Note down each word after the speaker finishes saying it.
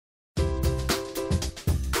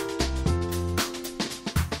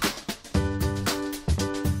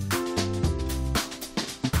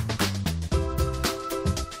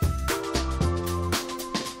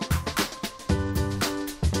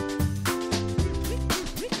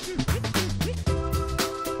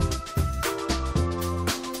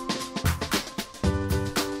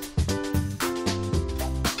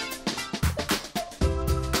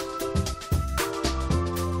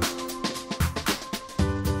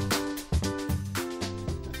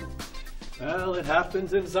Well, it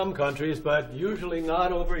happens in some countries, but usually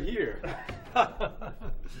not over here.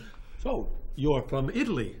 So, you're from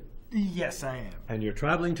Italy? Yes, I am. And you're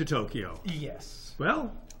traveling to Tokyo? Yes.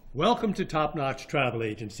 Well, welcome to Top Notch Travel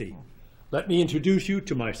Agency. Let me introduce you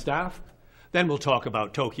to my staff, then we'll talk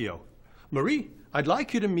about Tokyo. Marie, I'd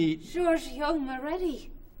like you to meet... Giorgio Moretti.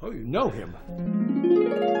 Oh, you know him.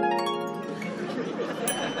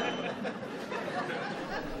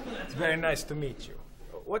 It's very nice to meet you.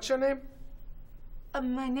 What's your name?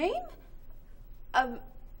 My name? Marie.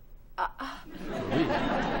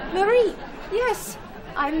 Marie. Yes,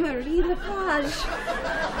 I'm Marie Lepage.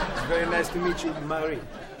 It's very nice to meet you, Marie.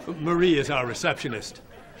 Marie is our receptionist.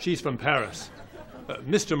 She's from Paris.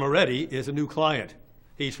 Mr. Moretti is a new client.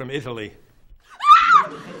 He's from Italy.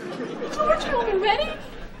 Giorgio Moretti?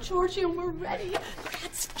 Giorgio Moretti.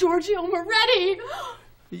 That's Giorgio Moretti.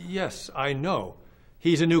 Yes, I know.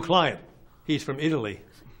 He's a new client. He's from Italy.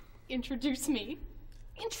 Introduce me.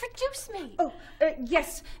 Introduce me. Oh,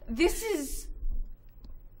 yes, this is...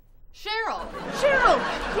 Cheryl. Cheryl.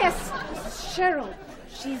 Yes, this is Cheryl.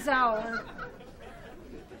 She's our...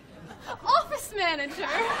 Office manager.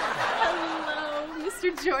 Hello,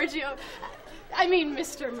 Mr. Giorgio. I mean,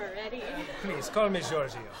 Mr. Moretti. Please, call me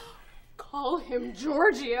Giorgio. Call him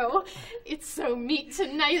Giorgio. It's so neat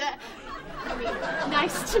tonight. I mean,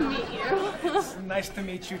 nice to meet you. It's nice to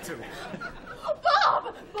meet you, too.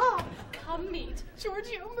 Bob, come meet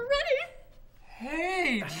Giorgio Moretti.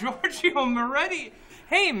 Hey, Giorgio Moretti.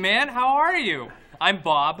 Hey, man, how are you? I'm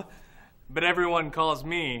Bob, but everyone calls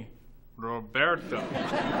me Roberto.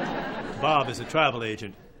 Bob is a travel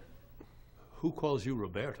agent. Who calls you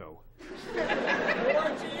Roberto?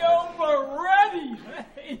 Giorgio Moretti.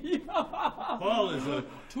 Paul is a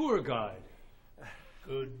tour guide.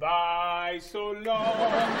 Goodbye, so long,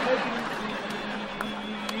 everything.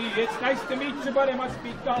 It's nice to meet you, but it must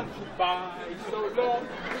be done. Goodbye, so long,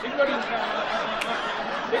 signorina.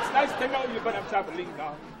 It's nice to know you, but I'm traveling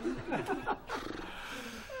now.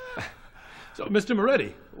 So, Mr.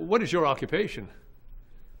 Moretti, what is your occupation?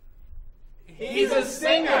 He's a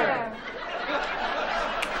singer.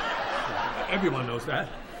 Everyone knows that.